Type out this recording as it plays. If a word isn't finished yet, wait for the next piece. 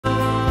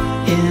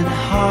in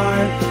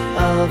heart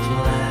of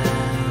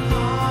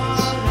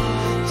lands.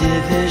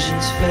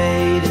 Divisions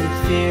fade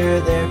and fear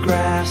their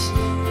grasp,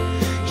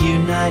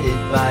 united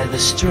by the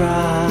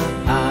strife.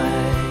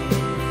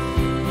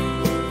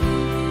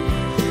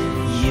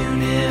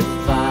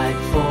 Unified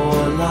for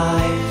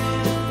life,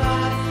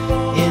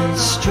 in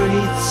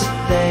streets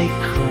they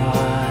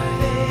cry.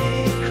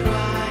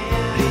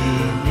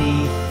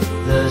 Beneath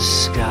the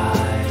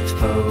sky,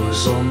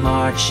 foes will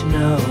march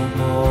no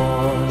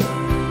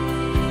more.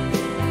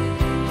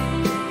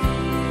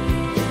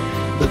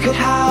 Look at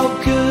how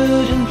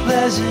good and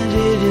pleasant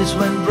it is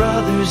when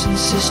brothers and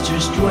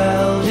sisters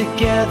dwell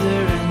together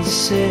and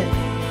sit,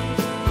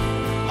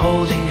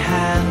 holding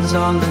hands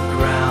on the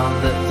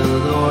ground that the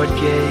Lord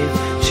gave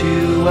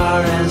to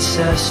our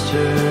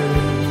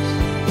ancestors.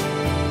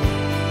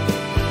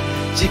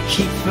 To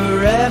keep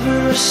forever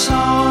a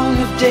song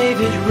of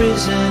David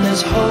risen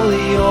as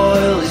holy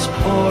oil is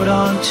poured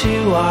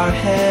onto our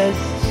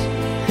heads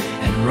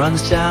and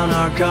runs down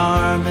our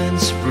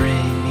garments,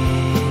 bringing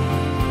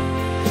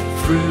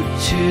fruit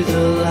to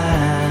the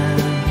land.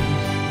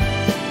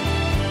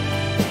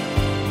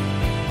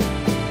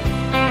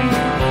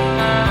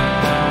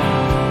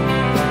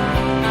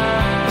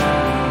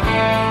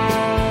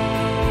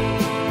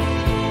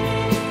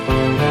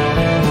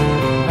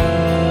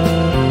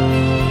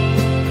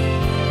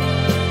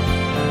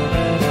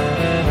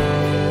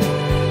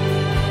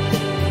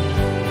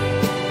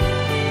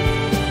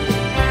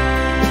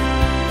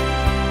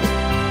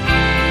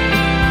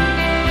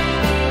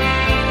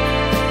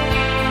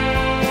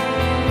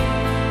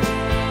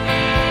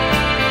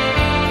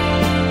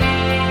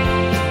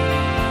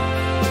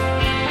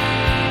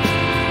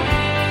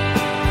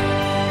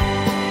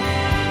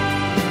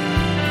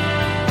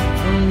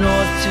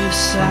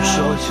 From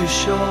shore to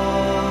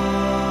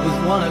shore, with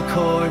one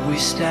accord we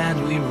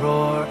stand, we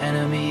roar.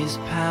 Enemies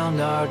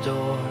pound our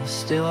door,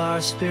 still our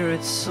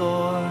spirits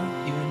soar.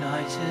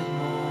 United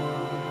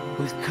more,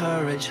 with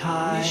courage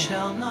high, we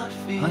shall not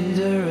fear.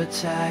 Under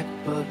attack,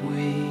 but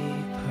we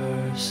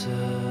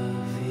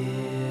persevere.